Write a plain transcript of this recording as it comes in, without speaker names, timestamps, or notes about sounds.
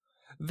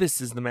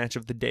This is the match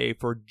of the day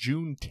for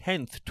June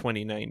 10th,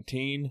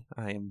 2019.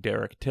 I am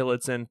Derek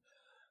Tillotson.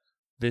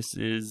 This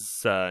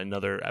is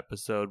another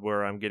episode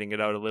where I'm getting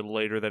it out a little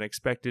later than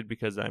expected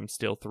because I'm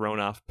still thrown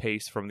off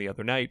pace from the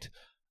other night.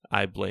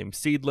 I blame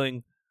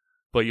Seedling,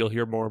 but you'll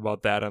hear more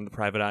about that on the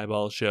Private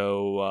Eyeball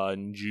show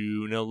on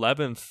June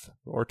 11th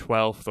or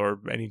 12th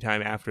or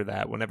anytime after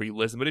that, whenever you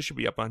listen. But it should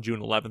be up on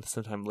June 11th,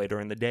 sometime later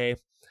in the day.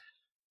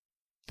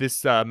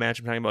 This match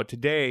I'm talking about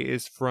today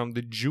is from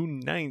the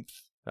June 9th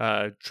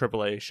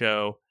AAA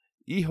show,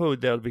 Hijo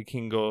del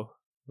Vikingo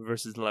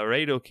versus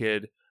Laredo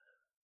Kid.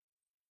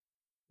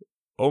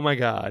 Oh my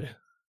god.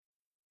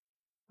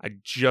 I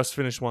just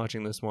finished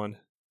watching this one.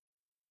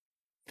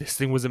 This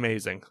thing was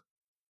amazing.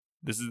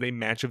 This is a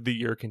match of the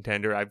year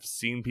contender. I've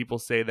seen people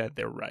say that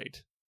they're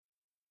right.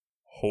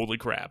 Holy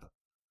crap.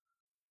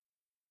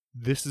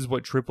 This is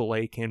what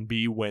AAA can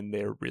be when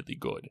they're really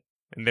good.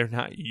 And they're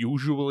not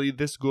usually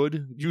this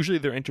good. Usually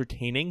they're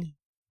entertaining.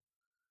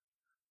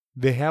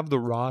 They have the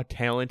raw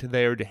talent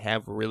there to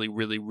have really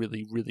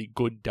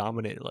good,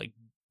 dominant, like,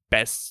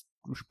 best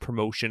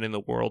promotion in the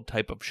world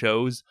type of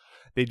shows.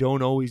 They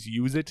don't always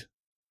use it.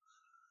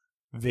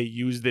 They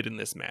used it in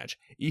this match.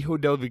 Hijo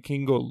del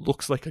Vikingo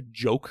looks like a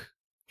joke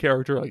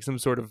character, like some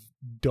sort of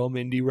dumb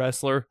indie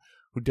wrestler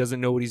who doesn't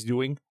know what he's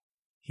doing.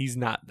 He's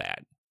not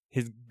that.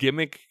 His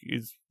gimmick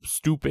is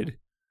stupid,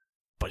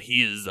 but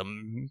he's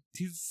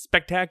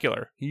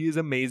spectacular. He is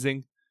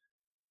amazing.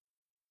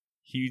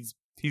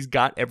 He's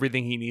got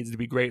everything he needs to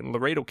be great, and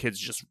Laredo Kid's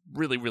just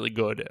really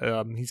good.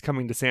 He's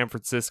coming to San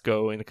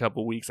Francisco in a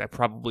couple weeks. I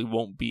probably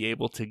won't be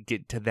able to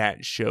get to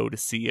that show to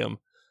see him,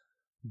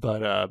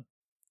 but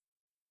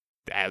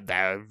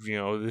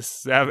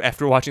this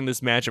after watching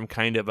this match, I'm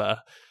kind of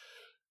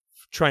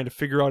trying to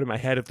figure out in my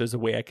head if there's a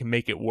way I can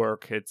make it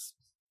work. It's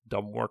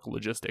dumb work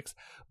logistics,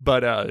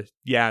 but I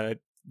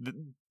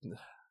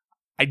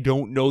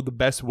don't know the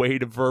best way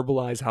to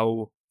verbalize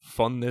how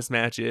fun this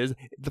match is.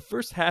 The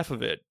first half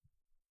of it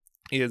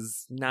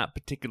is not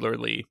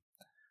particularly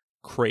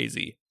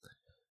crazy.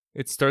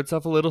 It starts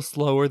off a little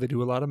slower. They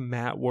do a lot of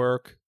mat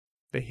work.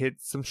 They hit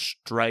some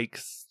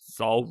strikes. It's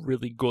all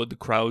really good. The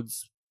crowd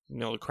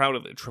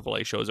of the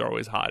AAA shows are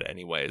always hot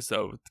anyway,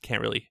 so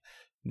can't really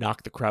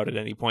knock the crowd at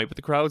any point. But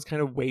the crowd's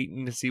kind of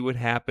waiting to see what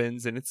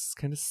happens, and it's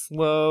kind of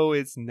slow.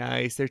 It's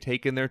nice. They're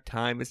taking their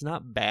time. It's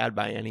not bad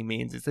by any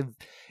means.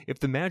 If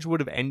the match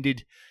would have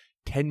ended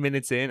 10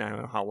 minutes in, I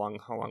don't know how long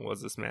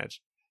was this match.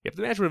 If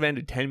the match would have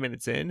ended 10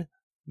 minutes in,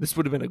 this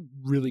would have been a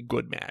really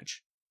good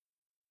match.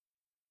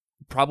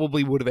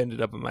 Probably would have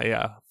ended up in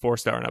my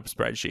 4-star and up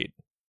spreadsheet.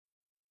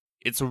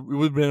 It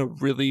would have been a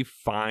really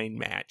fine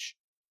match.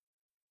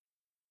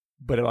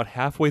 But about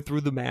halfway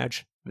through the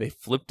match, they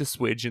flipped a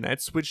switch, and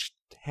that switch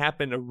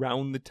happened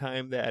around the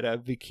time that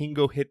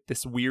Vikingo hit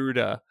this weird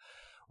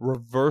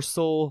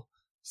reversal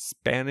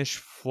Spanish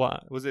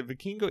fly. Was it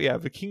Vikingo? Yeah,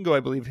 Vikingo, I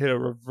believe, hit a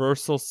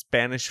reversal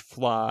Spanish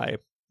fly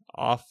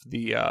off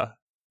the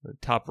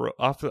top rope,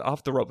 off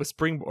the rope,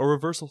 a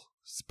reversal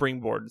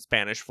springboard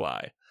Spanish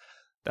fly.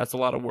 That's a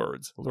lot of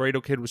words.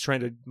 Laredo Kid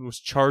was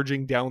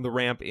charging down the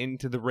ramp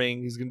into the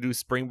ring. He's gonna do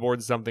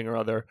springboard something or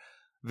other.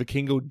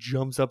 Vikingo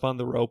jumps up on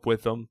the rope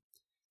with him,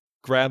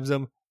 grabs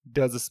him,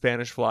 does a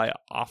Spanish fly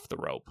off the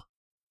rope.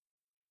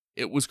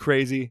 It was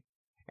crazy,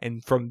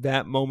 and from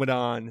that moment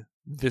on,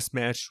 this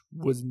match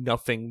was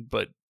nothing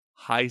but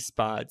high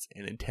spots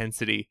and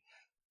intensity,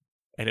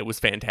 and it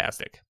was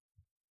fantastic.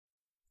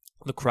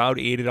 The crowd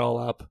ate it all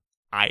up.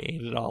 I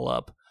ate it all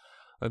up.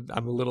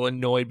 I'm a little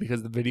annoyed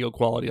because the video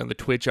quality on the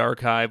Twitch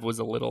archive was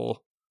a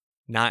little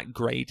not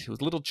great. It was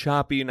a little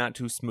choppy and not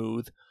too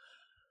smooth.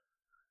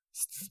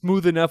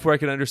 Smooth enough where I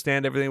could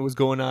understand everything that was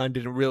going on.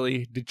 Didn't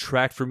really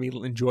detract from me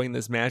enjoying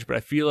this match, but I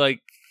feel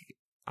like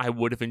I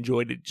would have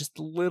enjoyed it just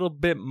a little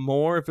bit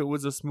more if it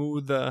was a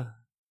smooth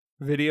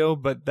video,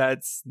 but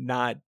that's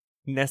not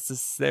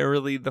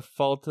necessarily the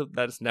fault of...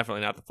 That is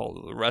definitely not the fault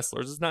of the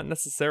wrestlers. It's not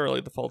necessarily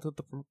the fault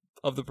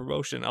of the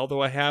promotion,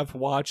 although I have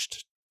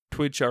watched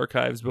Twitch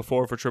archives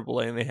before for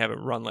AAA and they haven't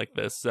run like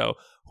this, so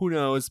who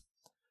knows.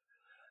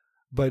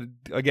 But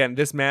again,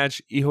 this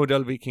match, Hijo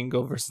del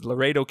Vikingo versus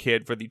Laredo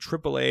Kid for the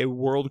AAA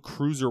World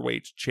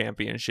Cruiserweight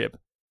Championship.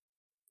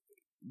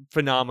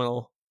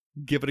 Phenomenal.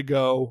 Give it a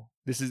go.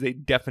 This is a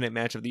definite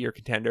match of the year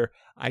contender.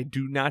 I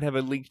do not have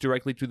a link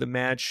directly to the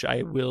match.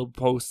 I will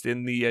post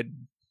in the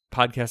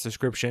podcast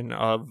description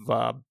of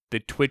the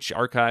Twitch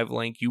archive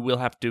link. You will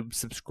have to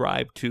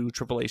subscribe to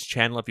AAA's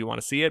channel if you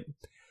want to see it.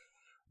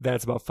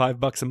 That's about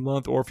 $5 a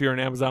month, or if you're an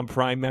Amazon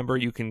Prime member,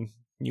 you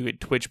get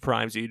Twitch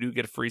Prime, so you do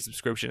get a free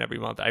subscription every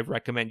month. I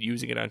recommend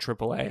using it on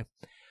AAA.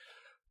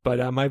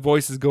 But my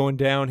voice is going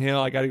downhill.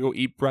 I got to go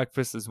eat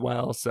breakfast as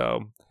well,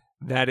 so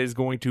that is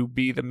going to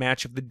be the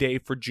match of the day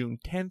for June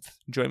 10th.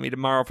 Join me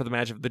tomorrow for the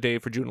match of the day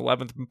for June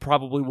 11th.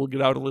 Probably will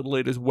get out a little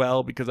late as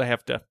well because I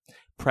have to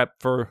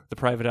prep for the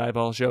Private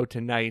Eyeball show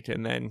tonight,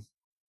 and then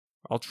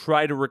I'll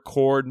try to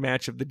record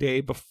match of the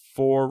day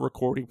before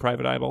recording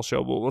Private Eyeball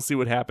show, but we'll see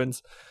what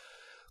happens.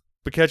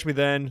 But catch me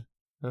then.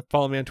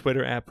 Follow me on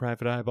Twitter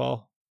 @Private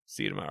Eyeball.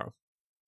 See you tomorrow.